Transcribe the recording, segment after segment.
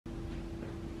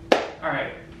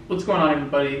Alright, what's going on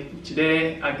everybody?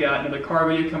 Today I've got another car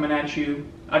video coming at you.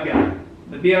 I've got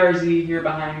the BRZ here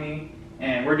behind me,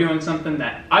 and we're doing something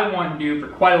that I've wanted to do for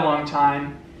quite a long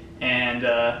time, and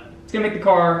it's going to make the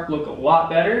car look a lot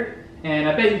better, and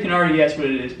I bet you can already guess what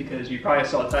it is because you probably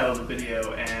saw the title of the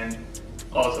video and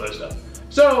all this other stuff.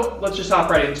 So let's just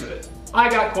hop right into it. I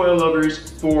got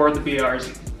coilovers for the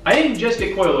BRZ. I didn't just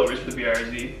get coilovers for the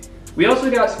BRZ. We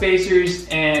also got spacers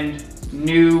and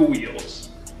new wheels.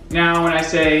 Now when I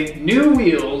say new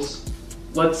wheels,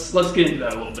 let's get into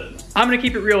that a little bit. I'm gonna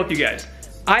keep it real with you guys.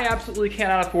 I absolutely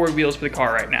cannot afford wheels for the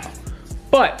car right now.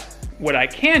 But what I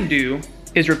can do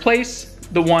is replace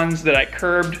the ones that I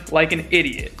curbed like an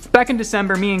idiot. Back in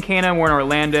December, me and Kana were in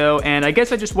Orlando, and I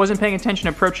guess I just wasn't paying attention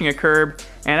approaching a curb,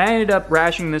 and I ended up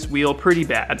rashing this wheel pretty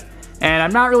bad. And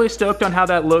I'm not really stoked on how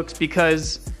that looks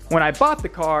because when I bought the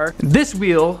car, this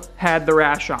wheel had the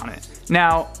rash on it.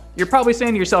 Now, you're probably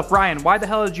saying to yourself, Ryan, why the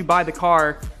hell did you buy the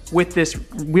car with this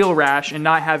wheel rash and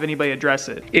not have anybody address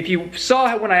it? If you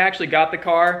saw when I actually got the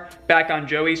car back on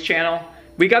Joey's channel,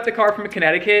 we got the car from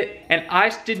Connecticut, and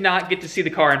I did not get to see the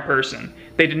car in person.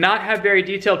 They did not have very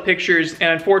detailed pictures,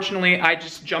 and unfortunately, I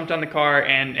just jumped on the car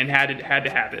and had to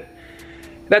have it.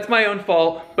 That's my own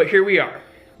fault, but here we are.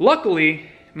 Luckily,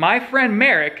 my friend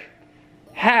Merrick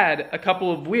had a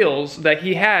couple of wheels that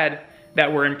he had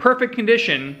that were in perfect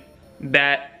condition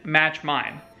that match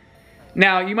mine.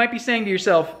 Now, you might be saying to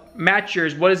yourself, match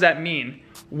yours, what does that mean?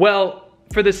 Well,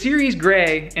 for the Series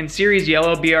Gray and Series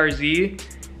Yellow BRZ,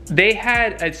 they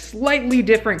had a slightly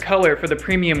different color for the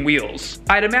premium wheels.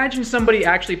 I'd imagine somebody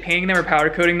actually painting them or powder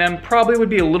coating them probably would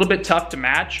be a little bit tough to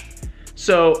match,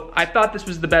 so I thought this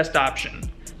was the best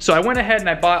option. So I went ahead and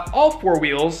I bought all 4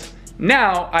 wheels.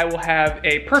 Now I will have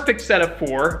a perfect set of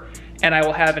 4, and I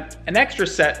will have an extra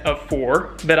set of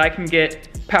 4 that I can get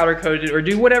powder coated or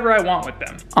do whatever I want with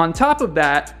them. On top of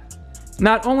that,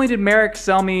 not only did Merrick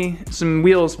sell me some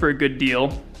wheels for a good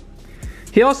deal,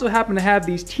 he also happened to have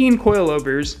these teen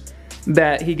coilovers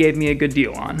that he gave me a good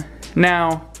deal on.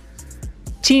 Now,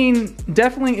 teen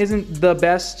definitely isn't the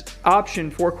best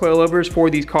option for coilovers for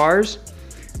these cars,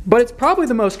 but it's probably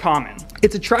the most common.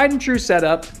 It's a tried and true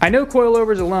setup. I know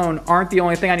coilovers alone aren't the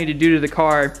only thing I need to do to the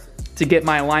car to get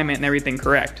my alignment and everything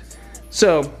correct.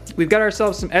 So we've got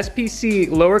ourselves some SPC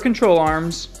lower control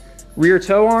arms, rear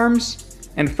toe arms,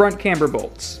 and front camber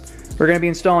bolts. We're gonna be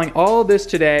installing all of this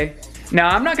today. Now,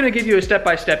 I'm not gonna give you a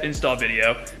step-by-step install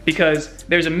video because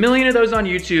there's a million of those on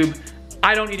YouTube.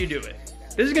 I don't need to do it.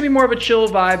 This is gonna be more of a chill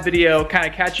vibe video, kind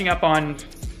of catching up on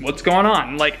what's going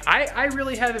on. Like, I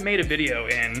really haven't made a video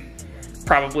in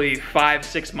probably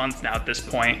 5-6 months now at this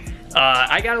point.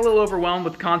 I got a little overwhelmed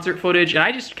with concert footage and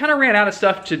I just kind of ran out of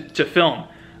stuff to film.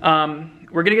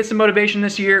 We're gonna get some motivation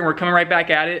this year and we're coming right back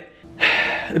at it.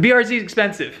 The BRZ is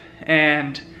expensive,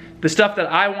 and the stuff that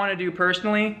I wanna do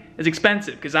personally is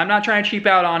expensive because I'm not trying to cheap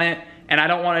out on it and I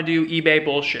don't wanna do eBay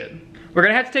bullshit. We're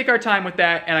gonna have to take our time with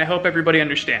that, and I hope everybody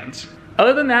understands.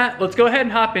 Other than that, let's go ahead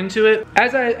and hop into it.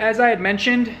 As I had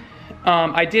mentioned,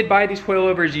 I did buy these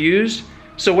coilovers used,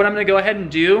 so what I'm gonna go ahead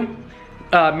and do,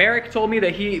 Merrick told me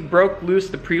that he broke loose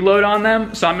the preload on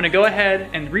them, so I'm gonna go ahead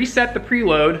and reset the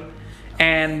preload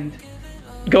and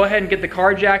go ahead and get the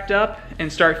car jacked up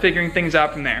and start figuring things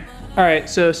out from there. All right,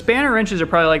 so spanner wrenches are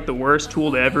probably like the worst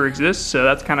tool to ever exist, so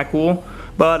that's kind of cool.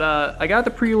 But I got the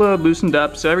preload loosened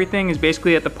up, so everything is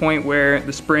basically at the point where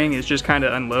the spring is just kind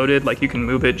of unloaded, like you can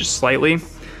move it just slightly.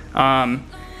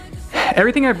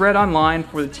 Everything I've read online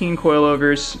for the teen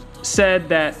coilovers said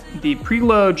that the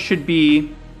preload should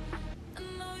be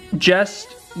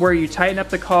just where you tighten up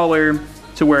the collar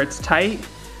to where it's tight,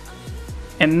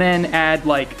 and then add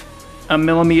like 1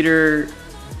 millimeter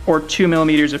or 2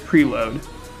 millimeters of preload.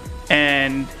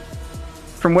 And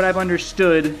from what I've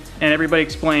understood, and everybody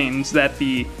explains, that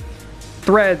the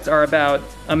threads are about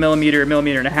 1 millimeter, 1.5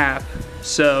 millimeters,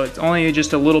 so it's only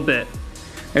just a little bit.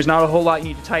 There's not a whole lot you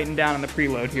need to tighten down on the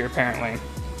preload here apparently.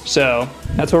 So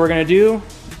that's what we're gonna do.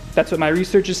 That's what my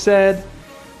research has said.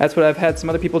 That's what I've had some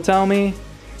other people tell me.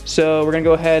 So we're gonna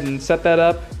go ahead and set that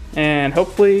up, and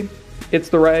hopefully it's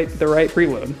the right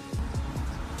preload.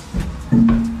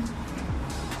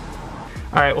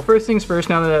 All right, well, first things first,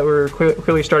 now that we're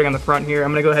clearly starting on the front here,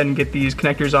 I'm gonna go ahead and get these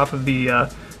connectors off of the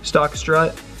stock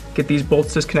strut, get these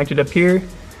bolts disconnected up here,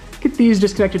 get these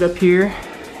disconnected up here,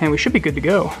 and we should be good to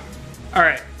go. All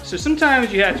right, so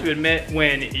sometimes you have to admit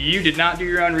when you did not do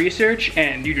your own research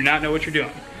and you do not know what you're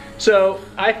doing. So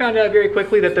I found out very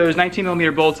quickly that those 19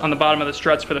 millimeter bolts on the bottom of the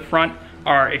struts for the front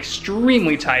are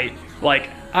extremely tight. Like,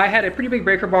 I had a pretty big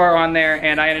breaker bar on there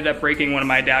and I ended up breaking one of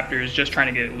my adapters just trying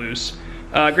to get it loose.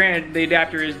 Granted, the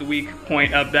adapter is the weak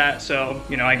point of that, so,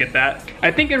 you know, I get that.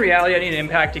 I think in reality, I need an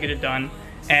impact to get it done.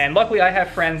 And luckily, I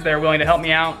have friends that are willing to help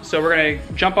me out, so we're gonna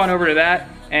jump on over to that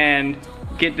and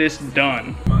get this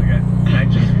done. I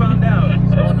just found out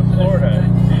he's going to Florida,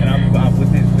 and I'm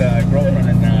with his girlfriend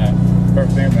and her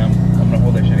family. I'm gonna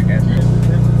hold that shit against him.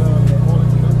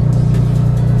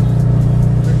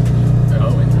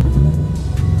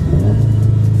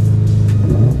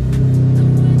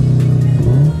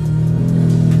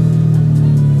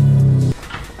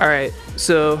 All right,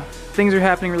 so things are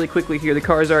happening really quickly here. The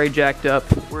car's already jacked up.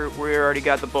 We already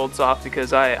got the bolts off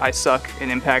because I suck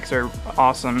and impacts are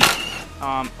awesome.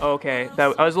 Okay, I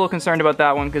was a little concerned about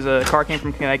that one because the car came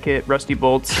from Connecticut, rusty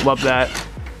bolts, love that,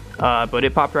 but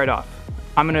it popped right off.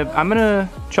 I'm gonna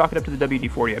chalk it up to the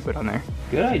WD-40 I put on there.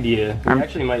 Good idea. We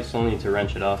actually might still need to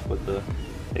wrench it off with the,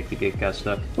 like the gate got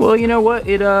stuck. Well, you know what?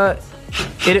 It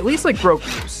at least like broke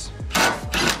loose.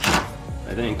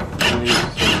 I think.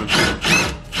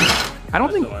 I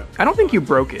don't think you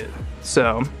broke it,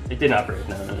 so. It did not break,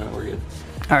 no, we're good.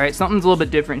 All right, something's a little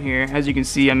bit different here. As you can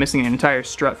see, I'm missing an entire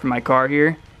strut from my car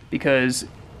here because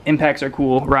impacts are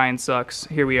cool, Ryan sucks.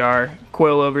 Here we are,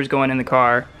 coilovers going in the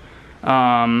car.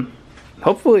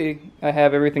 Hopefully I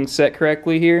have everything set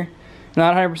correctly here.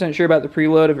 Not 100% sure about the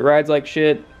preload. If it rides like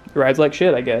shit, it rides like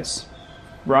shit, I guess.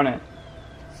 Run it.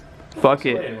 Fuck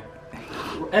it.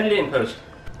 Edit it in post.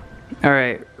 All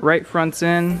right, right front's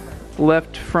in,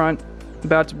 left front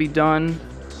about to be done.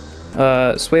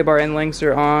 Sway bar end links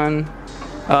are on.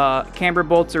 Camber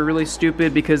bolts are really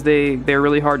stupid because they're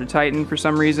really hard to tighten for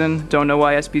some reason. Don't know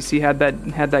why SPC had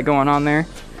that going on there.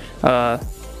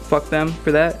 Fuck them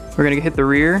for that. We're gonna hit the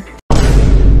rear,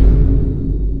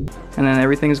 and then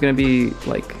everything's gonna be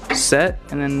like set,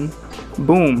 and then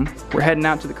boom, we're heading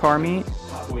out to the car meet.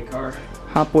 Hot boy car.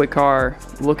 Hot boy car,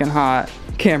 looking hot.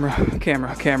 Camera,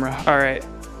 camera, camera. All right,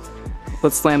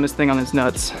 let's slam this thing on its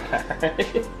nuts.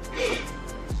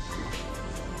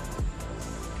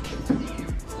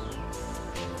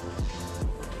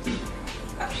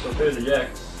 So clear the jack.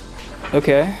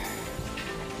 Okay.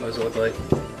 What does it look like?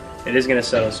 It is gonna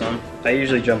settle some. I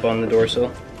usually jump on the door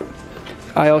sill.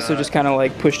 I also just kind of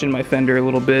like pushed in my fender a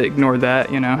little bit. Ignore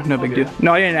that, you know, no big deal.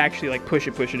 No, I didn't actually like push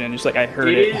it in. Just like I heard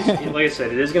it. Like I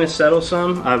said, it is gonna settle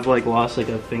some. I've like lost like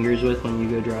a finger's width when you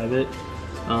go drive it.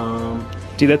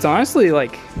 Dude, that's honestly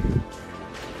like,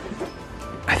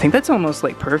 I think that's almost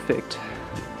like perfect.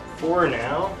 For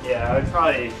now, yeah, I'd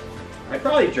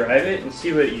probably drive it and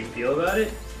see what you feel about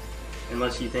it.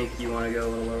 Unless you think you want to go a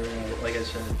little lower, like I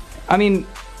said. I mean,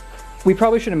 we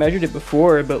probably should have measured it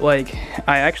before, but like,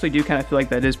 I actually do kind of feel like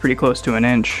that is pretty close to an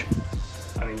inch.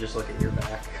 I mean, just look at your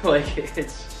back. Like,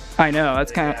 it's... I know,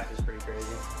 that's kind of... is pretty crazy.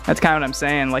 That's kind of what I'm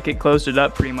saying. Like, it closed it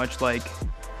up pretty much like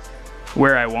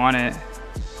where I want it.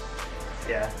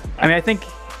 Yeah. I mean, I think...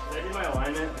 I did my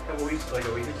alignment a week or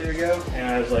two ago, and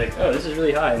I was like, oh, this is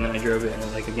really high, and then I drove it,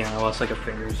 and like, again, I lost like a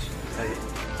finger's height.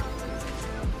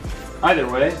 Either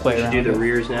way, we should do the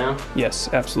rears now. Yes,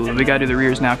 absolutely. We gotta do the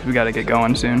rears now because we gotta get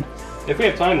going soon. If we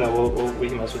have time though, we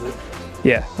can mess with it.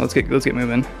 Yeah, let's get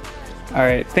moving. All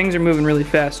right, things are moving really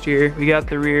fast here. We got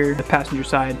the rear, the passenger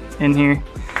side in here,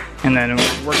 and then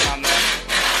we're working on the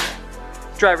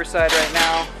driver's side right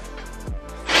now.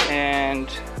 And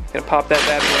gonna pop that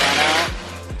bad boy on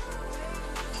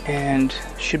out, and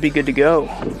should be good to go.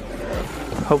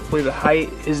 Hopefully the height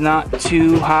is not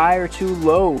too high or too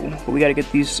low, but we gotta get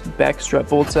these back strut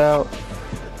bolts out.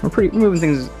 We're moving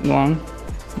things along.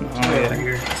 Oh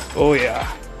yeah. Oh yeah.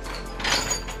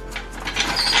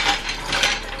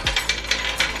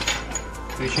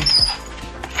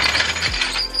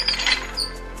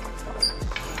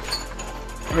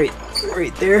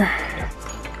 Right there.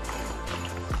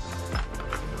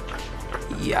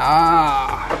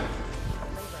 Yeah.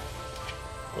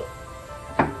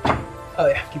 Oh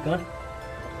yeah, keep going.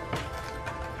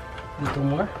 A little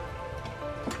more.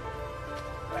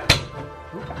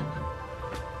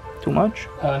 Too much?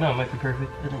 No, it might be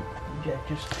perfect. I think Jack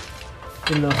just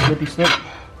did a little slippy slip.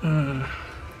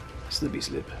 Slippy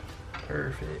slip.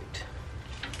 Perfect.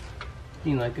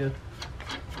 You let go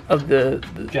of the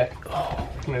Jack. Oh,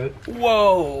 move it.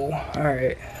 Whoa! All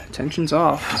right, tension's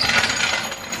off.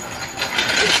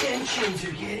 The tensions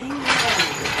are getting low.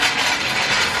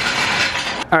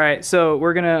 All right, so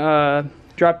we're gonna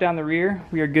drop down the rear.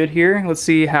 We are good here. Let's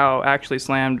see how actually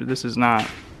slammed this is not.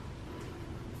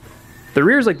 The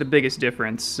rear is like the biggest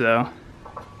difference, so.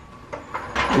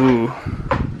 Ooh.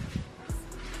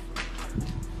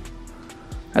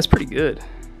 That's pretty good.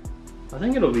 I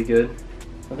think it'll be good.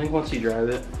 I think once you drive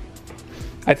it.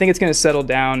 I think it's gonna settle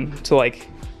down to like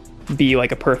be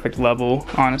like a perfect level,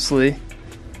 honestly.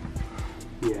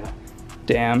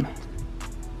 Damn.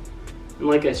 And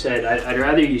like I said, I'd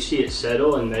rather you see it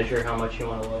settle and measure how much you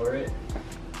want to lower it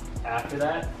after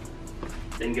that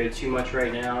than go too much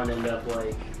right now and end up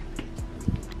like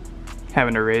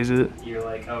having to raise it. You're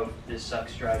like, oh, this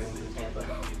sucks driving to Tampa.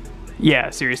 Yeah,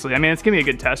 seriously. I mean, it's gonna be a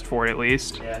good test for it at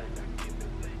least. Yeah.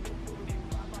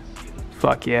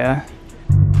 Fuck yeah.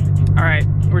 All right,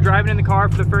 we're driving in the car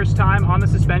for the first time on the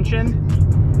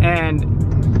suspension,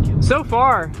 and so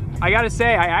far, I gotta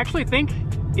say, I actually think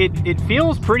it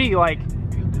feels pretty like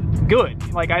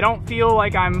good. Like I don't feel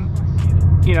like I'm,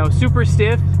 you know, super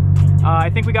stiff. I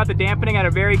think we got the dampening at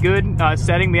a very good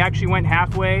setting. We actually went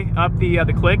halfway up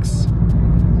the clicks,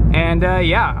 and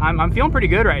yeah, I'm feeling pretty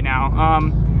good right now.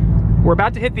 We're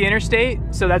about to hit the interstate,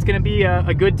 so that's gonna be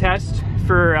a good test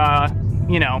for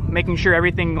you know, making sure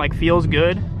everything like feels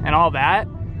good and all that.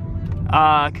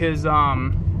 Cause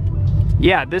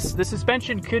yeah, this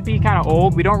suspension could be kind of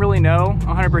old. We don't really know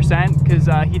 100% because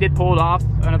he did pull it off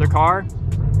another car.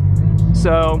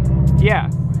 So yeah,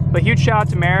 but huge shout out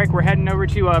to Merrick. We're heading over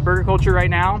to Burger Culture right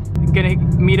now. Gonna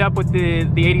meet up with the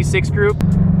 86 group.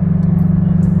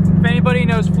 If anybody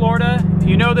knows Florida,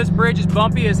 you know this bridge is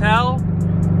bumpy as hell.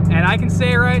 And I can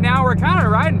say right now, we're kind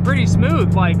of riding pretty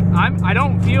smooth. Like I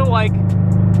don't feel like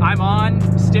I'm on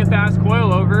stiff ass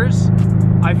coilovers.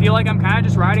 I feel like I'm kind of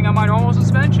just riding on my normal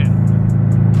suspension.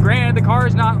 Granted, the car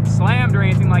is not slammed or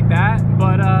anything like that,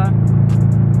 but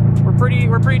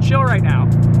we're pretty chill right now,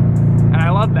 and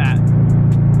I love that.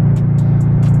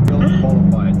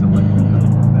 Qualified to let you know.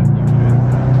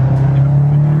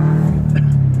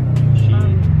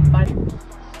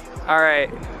 All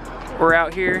right, we're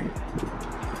out here,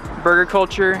 Burger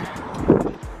Culture.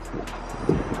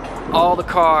 All the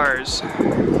cars.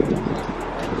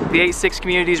 The 86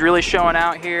 community is really showing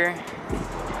out here.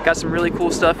 Got some really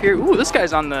cool stuff here. Ooh, this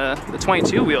guy's on the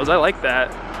 22 wheels. I like that.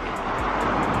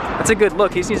 That's a good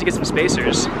look. He just needs to get some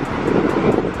spacers.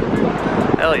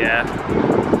 Hell yeah.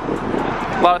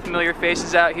 A lot of familiar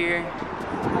faces out here.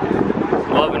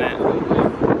 Loving it.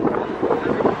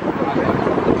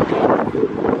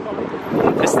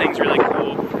 This thing's really cool.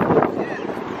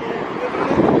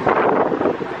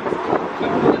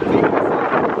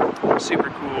 Super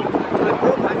cool.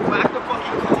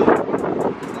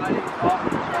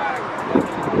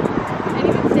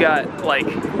 We got like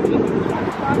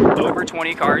over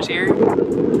 20 cars here.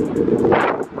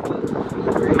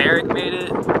 Merrick made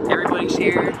it. Everybody's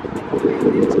here.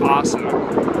 It's awesome.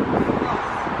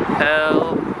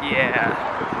 Hell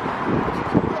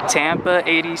yeah. Tampa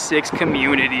 86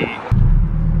 community.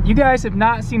 You guys have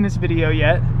not seen this video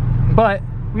yet, but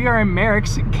we are in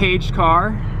Merrick's caged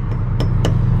car.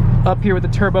 Up here with the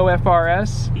Turbo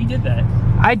FRS. He did that.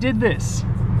 I did this.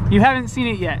 You haven't seen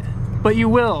it yet, but you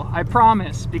will, I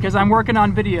promise, because I'm working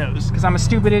on videos, because I'm a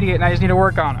stupid idiot and I just need to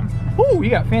work on them. Ooh, you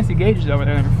got fancy gauges over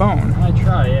there on your phone. I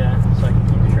try, yeah, so I can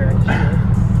keep track.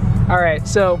 All right,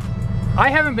 so I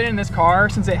haven't been in this car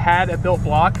since it had a built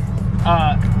block.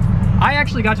 I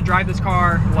actually got to drive this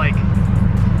car like,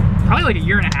 probably like a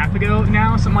year and a half ago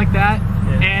now, something like that.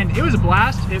 Yeah. And it was a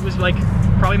blast. It was like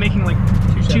probably making like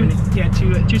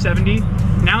 270.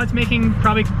 Now it's making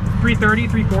probably 330,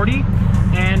 340.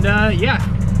 And yeah,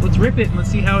 let's rip it and let's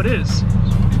see how it is.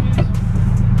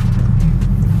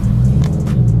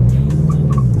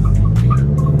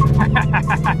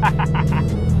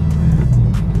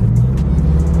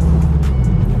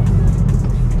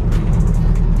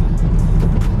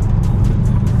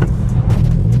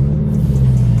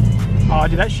 Oh,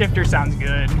 dude, that shifter sounds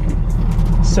good.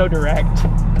 So direct.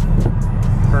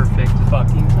 Perfect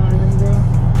fucking timing, bro.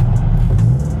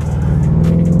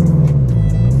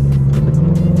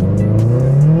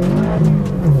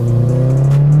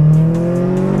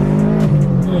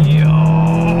 Yo,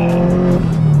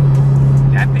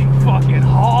 that thing fucking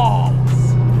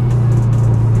hauls.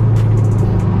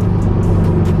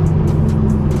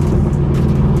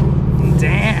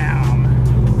 Damn.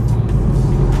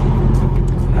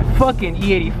 That fucking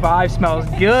E85 smells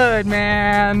good,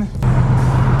 man.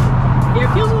 Yeah,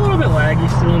 it feels a little bit laggy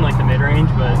still in like the mid-range,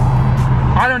 but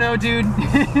I don't know, dude.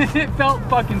 It felt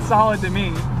fucking solid to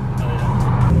me.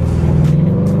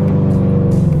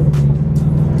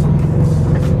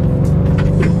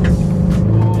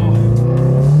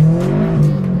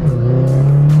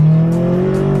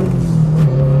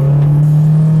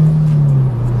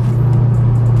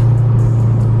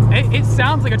 It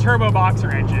sounds like a turbo boxer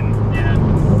engine. yeah.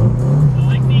 I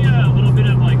like the little bit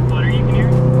of like flutter you can hear.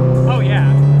 Oh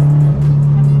yeah.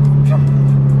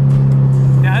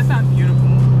 Yeah, that sounds beautiful.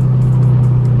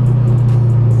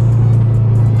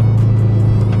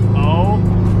 Oh.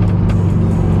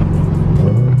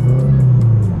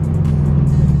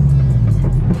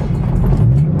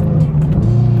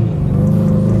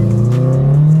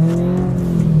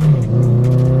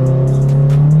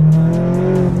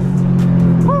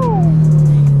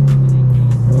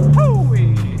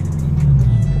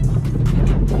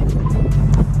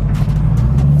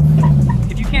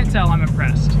 tell I'm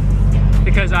impressed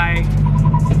because I'm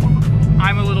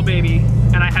a little baby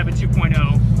and I have a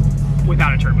 2.0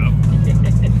 without a turbo.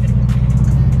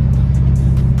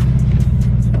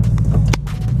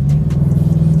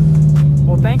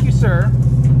 Well, thank you, sir,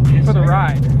 for the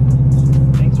ride.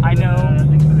 Thanks for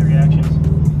the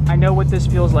reactions. I know what this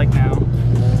feels like now.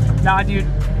 Nah, dude,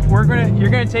 you're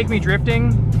gonna take me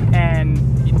drifting, and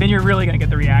then you're really gonna get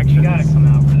the reaction. You gotta come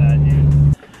out for that,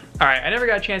 dude. All right, I never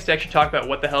got a chance to actually talk about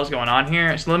what the hell's going on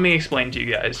here, so let me explain to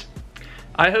you guys.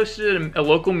 I hosted a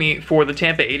local meet for the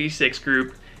Tampa 86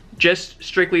 group, just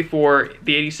strictly for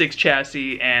the 86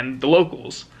 chassis and the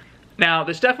locals. Now,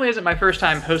 this definitely isn't my first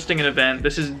time hosting an event.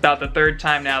 This is about the third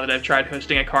time now that I've tried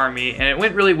hosting a car meet, and it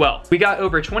went really well. We got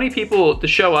over 20 people to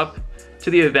show up to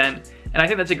the event, and I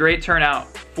think that's a great turnout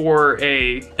for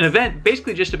an event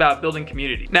basically just about building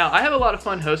community. Now, I have a lot of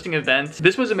fun hosting events.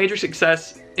 This was a major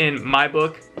success in my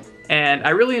book, and I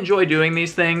really enjoy doing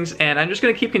these things, and I'm just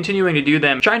gonna keep continuing to do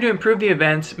them, trying to improve the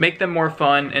events, make them more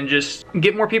fun, and just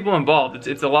get more people involved.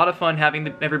 It's a lot of fun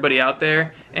having everybody out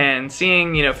there and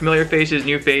seeing, you know, familiar faces,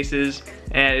 new faces,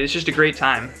 and it's just a great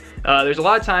time. There's a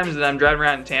lot of times that I'm driving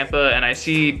around in Tampa and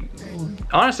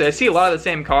honestly, I see a lot of the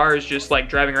same cars just like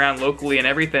driving around locally and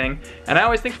everything, and I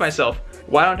always think to myself,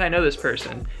 why don't I know this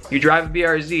person? You drive a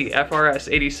BRZ, FRS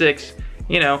 86,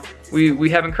 you know, we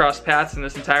haven't crossed paths in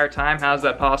this entire time. How's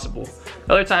that possible?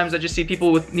 Other times I just see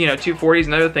people with, you know, 240s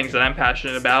and other things that I'm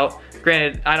passionate about.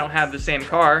 Granted, I don't have the same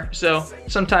car, so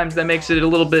sometimes that makes it a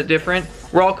little bit different.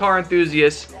 We're all car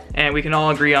enthusiasts, and we can all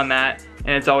agree on that,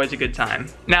 and it's always a good time.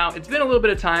 Now, it's been a little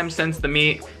bit of time since the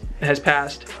meet has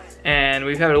passed, and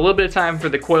we've had a little bit of time for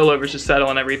the coilovers to settle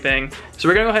and everything. So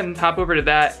we're gonna go ahead and hop over to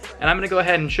that, and I'm gonna go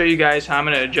ahead and show you guys how I'm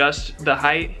gonna adjust the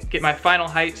height, get my final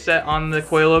height set on the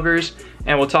coilovers,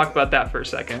 and we'll talk about that for a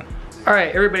second. All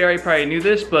right, everybody already probably knew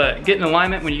this, but get in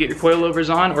alignment when you get your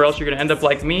coilovers on, or else you're gonna end up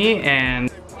like me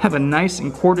and have a nice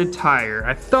and corded tire.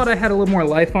 I thought I had a little more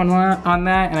life on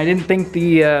that, and I didn't think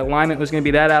the alignment was gonna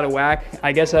be that out of whack.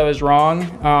 I guess I was wrong.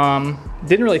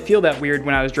 Didn't really feel that weird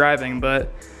when I was driving,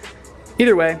 but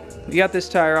either way, we got this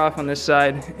tire off on this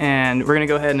side, and we're gonna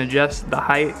go ahead and adjust the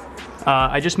height.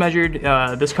 I just measured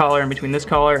this collar in between this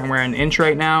collar, and we're at 1 inch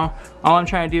right now. All I'm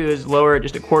trying to do is lower it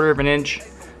just 1/4 of an inch.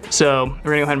 So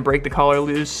we're gonna go ahead and break the collar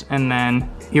loose, and then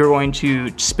you're going to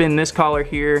spin this collar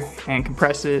here and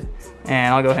compress it,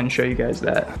 and I'll go ahead and show you guys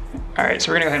that. All right,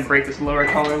 so we're gonna go ahead and break this lower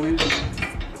collar loose,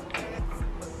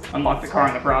 unlock the car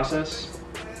in the process.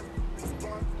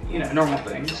 You know, normal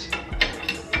things.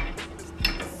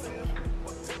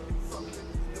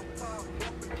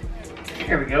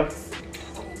 Here we go.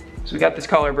 So we got this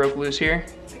collar broke loose here.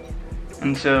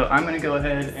 And so I'm gonna go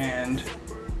ahead and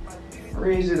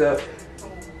raise it up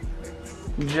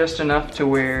just enough to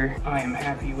where I am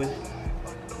happy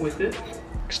with it.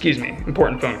 Excuse me,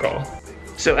 important phone call.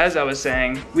 So as I was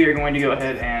saying, we are going to go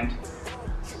ahead and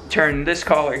turn this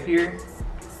collar here,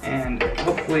 and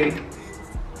hopefully,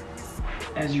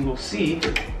 as you will see,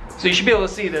 so you should be able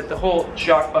to see that the whole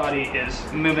shock body is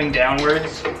moving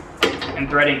downwards and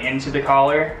threading into the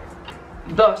collar,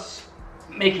 thus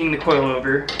making the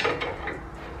coilover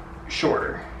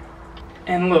shorter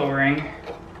and lowering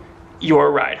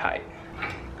your ride height.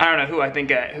 I don't know who I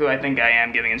think I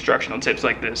am giving instructional tips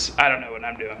like this. I don't know what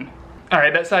I'm doing. All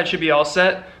right, that side should be all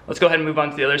set. Let's go ahead and move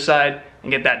on to the other side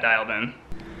and get that dialed in.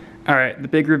 All right, the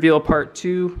big reveal part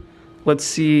 2. Let's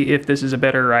see if this is a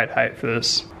better ride height for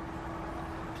this.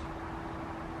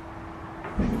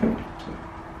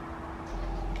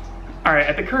 All right,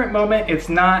 at the current moment, it's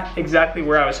not exactly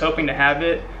where I was hoping to have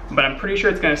it, but I'm pretty sure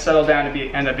it's gonna settle down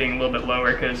to end up being a little bit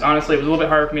lower, because honestly, it was a little bit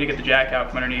harder for me to get the jack out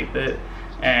from underneath it,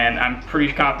 and I'm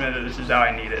pretty confident that this is how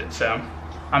I need it, so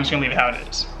I'm just gonna leave it how it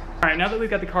is. All right, now that we've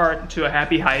got the car to a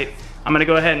happy height, I'm gonna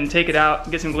go ahead and take it out,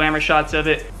 get some glamour shots of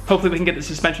it. Hopefully we can get the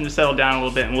suspension to settle down a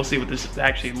little bit, and we'll see what this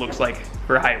actually looks like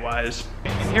for height-wise.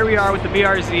 Here we are with the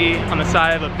BRZ on the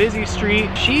side of a busy street.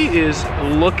 She is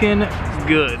looking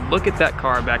good. Look at that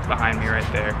car back behind me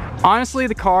right there. Honestly,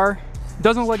 the car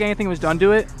doesn't look like anything was done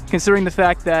to it, considering the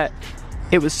fact that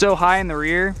it was so high in the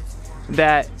rear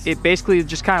that it basically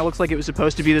just kind of looks like it was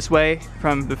supposed to be this way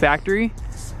from the factory.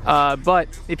 But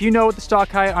if you know what the stock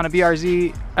height on a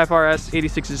BRZ FRS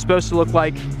 86 is supposed to look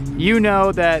like, you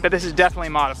know that this is definitely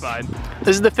modified.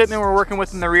 This is the fitment we're working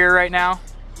with in the rear right now.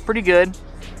 Pretty good,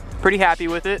 pretty happy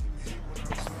with it.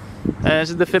 And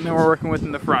this is the fitment we're working with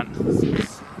in the front.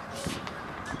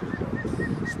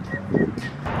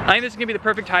 I think this is gonna be the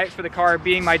perfect height for the car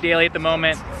being my daily at the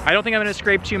moment. I don't think I'm gonna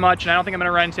scrape too much, and I don't think I'm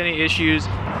gonna run into any issues.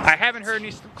 I haven't heard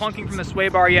any clunking from the sway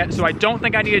bar yet, so I don't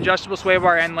think I need adjustable sway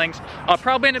bar end links. I'll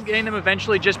probably end up getting them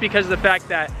eventually, just because of the fact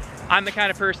that I'm the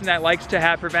kind of person that likes to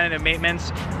have preventative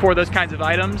maintenance for those kinds of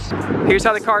items. Here's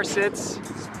how the car sits.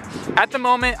 At the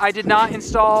moment, I did not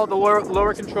install the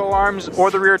lower control arms or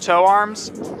the rear tow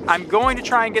arms. I'm going to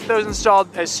try and get those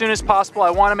installed as soon as possible.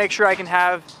 I want to make sure I can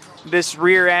have this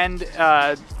rear end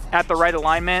at the right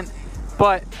alignment.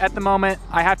 But at the moment,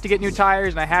 I have to get new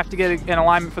tires and I have to get an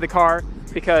alignment for the car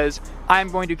because I'm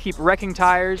going to keep wrecking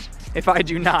tires if I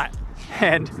do not.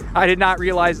 And I did not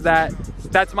realize that.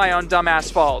 That's my own dumbass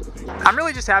fault. I'm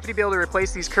really just happy to be able to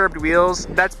replace these curved wheels.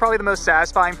 That's probably the most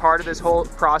satisfying part of this whole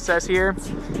process here.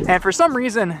 And for some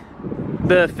reason,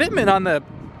 the fitment on the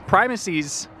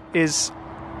Primacies is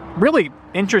really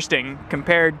interesting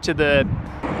compared to the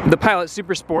Pilot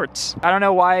Super Sports. I don't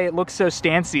know why it looks so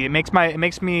stancy. It makes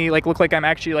me like look like I'm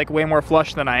actually like way more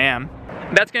flush than I am.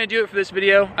 That's gonna do it for this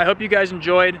video. I hope you guys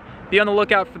enjoyed. Be on the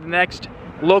lookout for the next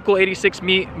local 86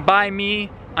 meet by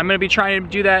me. I'm gonna be trying to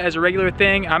do that as a regular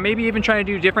thing. I'm maybe even trying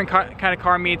to do different kind of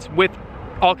car meets with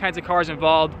all kinds of cars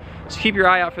involved. So keep your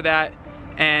eye out for that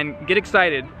and get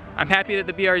excited. I'm happy that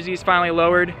the BRZ is finally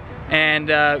lowered and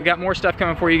we got more stuff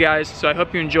coming for you guys. So I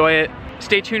hope you enjoy it.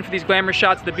 Stay tuned for these glamour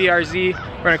shots of the BRZ.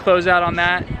 We're gonna close out on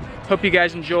that. Hope you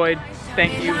guys enjoyed.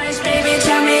 Thank you.